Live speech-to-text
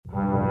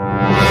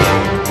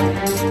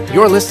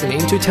You're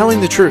listening to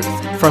Telling the Truth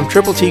from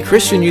Triple T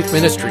Christian Youth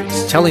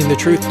Ministries, telling the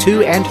truth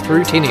to and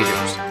through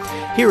teenagers.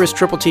 Here is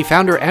Triple T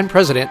founder and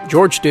president,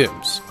 George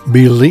Dooms.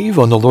 Believe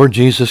on the Lord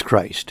Jesus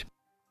Christ.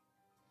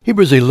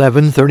 Hebrews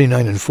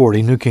 11:39 and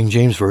 40, New King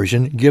James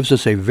Version, gives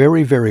us a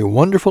very, very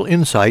wonderful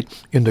insight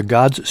into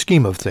God's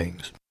scheme of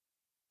things.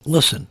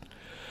 Listen.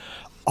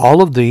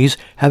 All of these,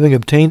 having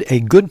obtained a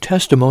good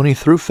testimony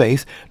through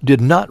faith,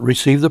 did not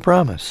receive the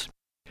promise.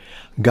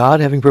 God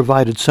having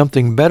provided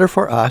something better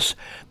for us,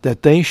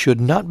 that they should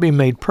not be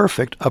made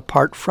perfect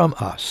apart from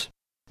us.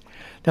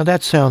 Now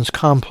that sounds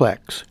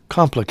complex,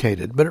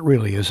 complicated, but it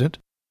really isn't.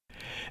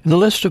 In the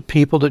list of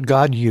people that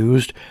God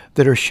used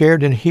that are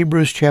shared in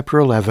Hebrews chapter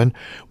 11,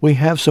 we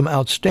have some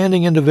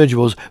outstanding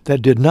individuals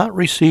that did not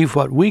receive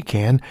what we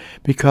can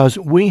because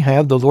we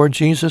have the Lord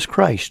Jesus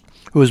Christ,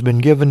 who has been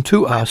given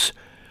to us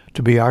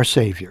to be our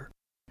Savior.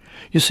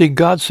 You see,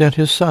 God sent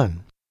His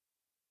Son.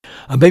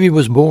 A baby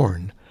was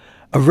born.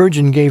 A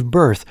virgin gave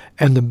birth,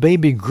 and the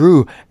baby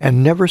grew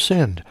and never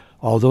sinned,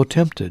 although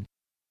tempted.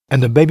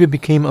 And the baby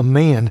became a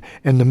man,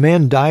 and the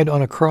man died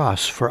on a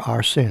cross for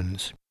our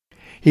sins.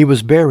 He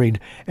was buried,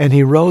 and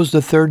He rose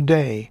the third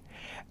day,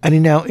 and He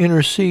now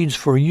intercedes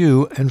for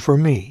you and for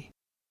me.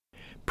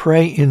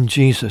 Pray in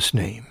Jesus'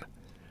 name.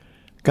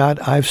 God,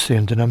 I've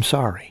sinned, and I'm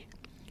sorry.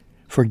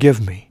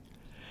 Forgive me.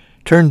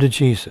 Turn to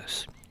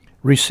Jesus.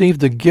 Receive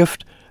the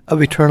gift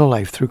of eternal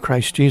life through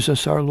Christ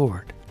Jesus our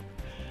Lord.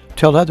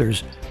 Tell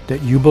others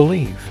that you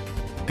believe,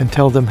 and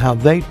tell them how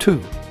they too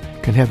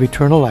can have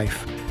eternal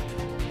life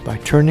by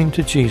turning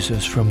to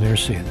Jesus from their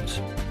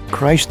sins.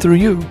 Christ through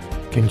you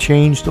can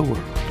change the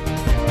world.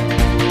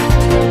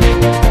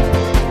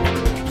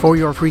 For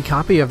your free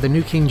copy of the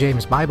New King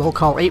James Bible,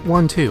 call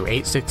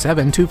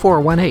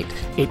 812-867-2418,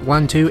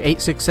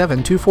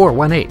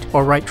 812-867-2418,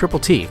 or write Triple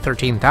T,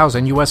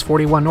 13,000 U.S.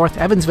 41 North,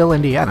 Evansville,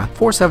 Indiana,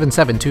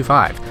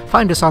 47725.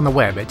 Find us on the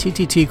web at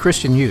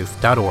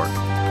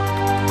tttchristianyouth.org.